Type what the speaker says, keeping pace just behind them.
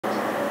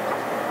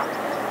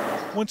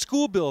When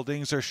school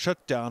buildings are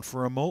shut down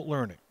for remote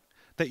learning,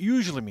 that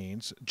usually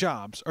means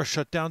jobs are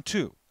shut down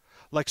too,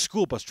 like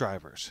school bus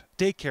drivers,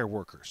 daycare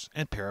workers,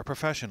 and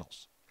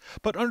paraprofessionals.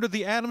 But under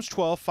the Adams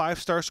 12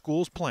 five-star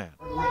schools plan,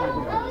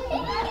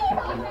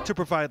 to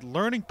provide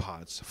learning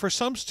pods for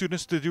some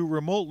students to do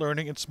remote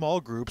learning in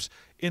small groups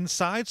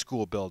inside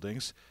school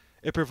buildings,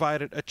 it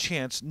provided a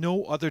chance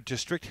no other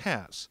district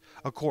has,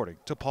 according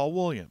to Paul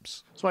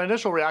Williams. So my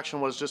initial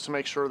reaction was just to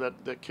make sure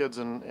that kids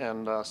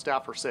and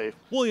staff are safe.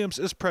 Williams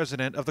is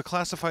president of the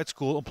Classified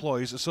School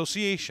Employees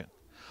Association.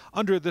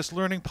 Under this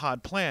learning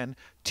pod plan,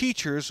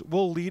 teachers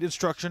will lead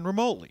instruction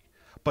remotely,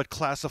 but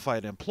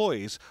classified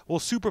employees will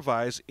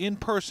supervise in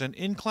person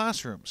in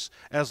classrooms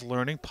as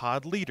learning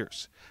pod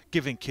leaders,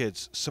 giving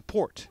kids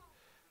support,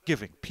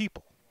 giving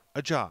people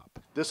a job.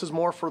 This is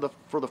more for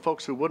the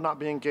folks who would not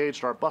be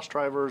engaged, our bus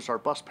drivers, our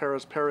bus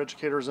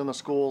paraeducators in the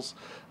schools,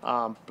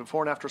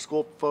 before and after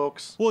school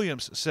folks.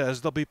 Williams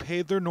says they'll be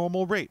paid their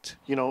normal rate.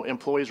 You know,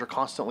 employees are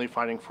constantly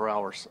fighting for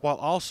hours. While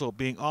also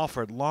being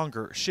offered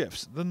longer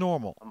shifts than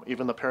normal.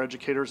 Even the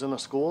paraeducators in the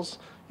schools,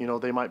 you know,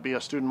 they might be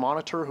a student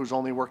monitor who's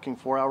only working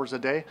 4 hours a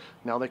day.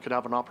 Now they could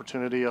have an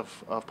opportunity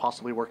of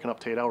possibly working up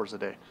to 8 hours a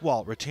day.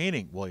 While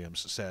retaining,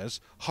 Williams says,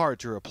 hard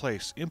to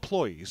replace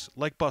employees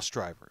like bus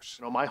drivers.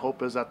 You know, my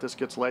hope is that this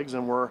gets legs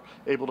and we're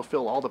able to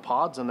fill all the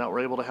pods and that we're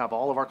able to have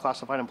all of our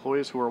classified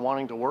employees who are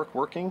wanting to work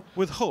working.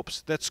 With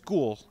hopes that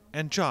school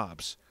and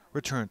jobs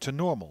return to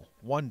normal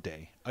one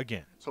day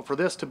again. So for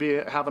this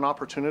to have an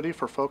opportunity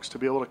for folks to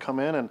be able to come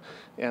in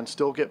and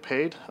still get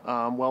paid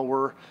while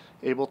we're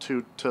able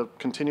to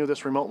continue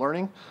this remote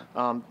learning,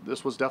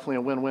 this was definitely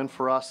a win-win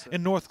for us.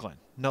 In North Glen,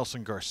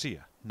 Nelson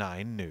Garcia,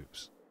 9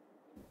 News.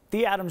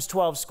 The Adams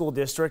 12 school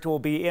district will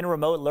be in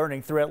remote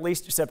learning through at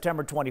least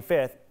September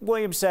 25th.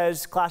 Williams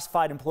says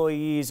classified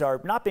employees are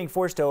not being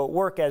forced to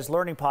work as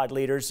learning pod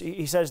leaders.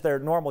 He says their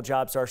normal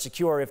jobs are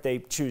secure if they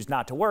choose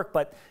not to work,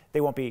 but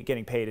they won't be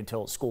getting paid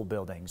until school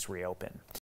buildings reopen.